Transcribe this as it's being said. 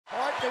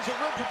There's a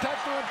rim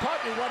protector in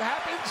Putney. What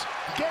happens?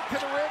 Get to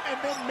the rim and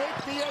then make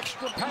the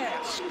extra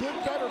pass. Good,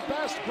 better,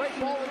 best. Great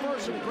ball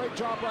reversal. Great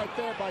job right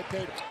there by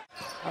Tatum.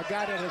 A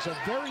guy that has a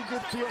very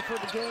good feel for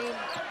the game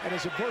and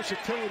has a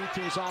versatility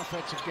to his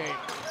offensive game.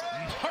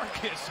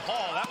 Marcus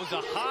Hall, that was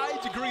a high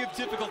degree of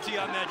difficulty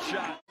on that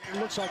shot. It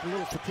looks like a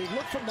little fatigue.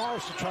 Look for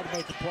Morris to try to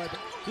make a play. But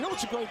you know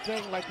what's a great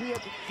thing? Like we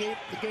had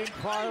the game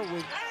prior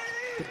with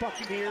the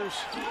Buccaneers,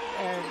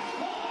 and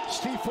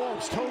Steve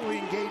Forbes totally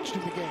engaged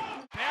in the game.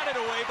 Batted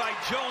away by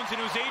Jones, and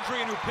it was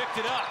Adrian who picked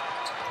it up.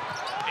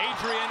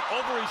 Adrian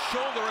over his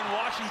shoulder, and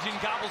Washington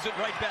gobbles it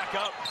right back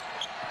up.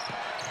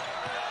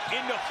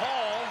 Into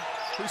Hall,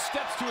 who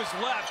steps to his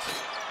left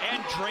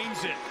and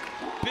drains it.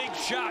 Big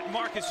shot,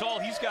 Marcus Hall,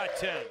 he's got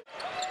 10.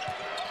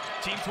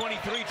 Team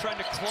 23 trying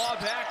to claw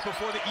back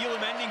before the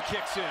Elam ending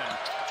kicks in.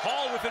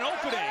 Hall with an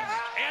opening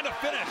and a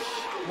finish.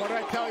 What did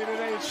I tell you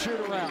today is shoot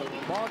around.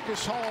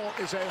 Marcus Hall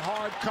is a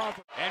hard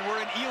cover. And we're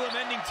in Elam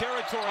ending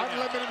territory.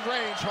 Unlimited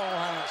range Hall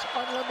has,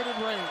 unlimited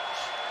range.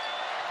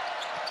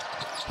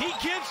 He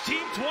gives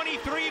Team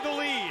 23 the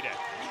lead.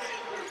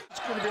 It's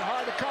going to be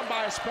hard to come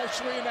by,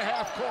 especially in the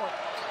half court.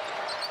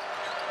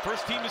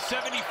 First team is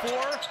 74,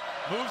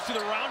 moves to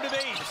the round of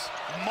 8.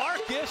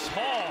 Marcus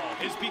Hall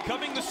is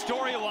becoming the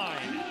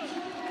storyline.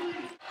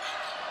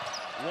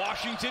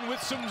 Washington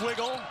with some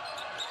wiggle.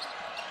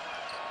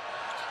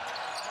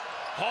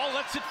 Hall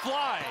lets it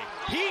fly.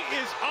 He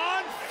is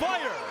on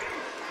fire.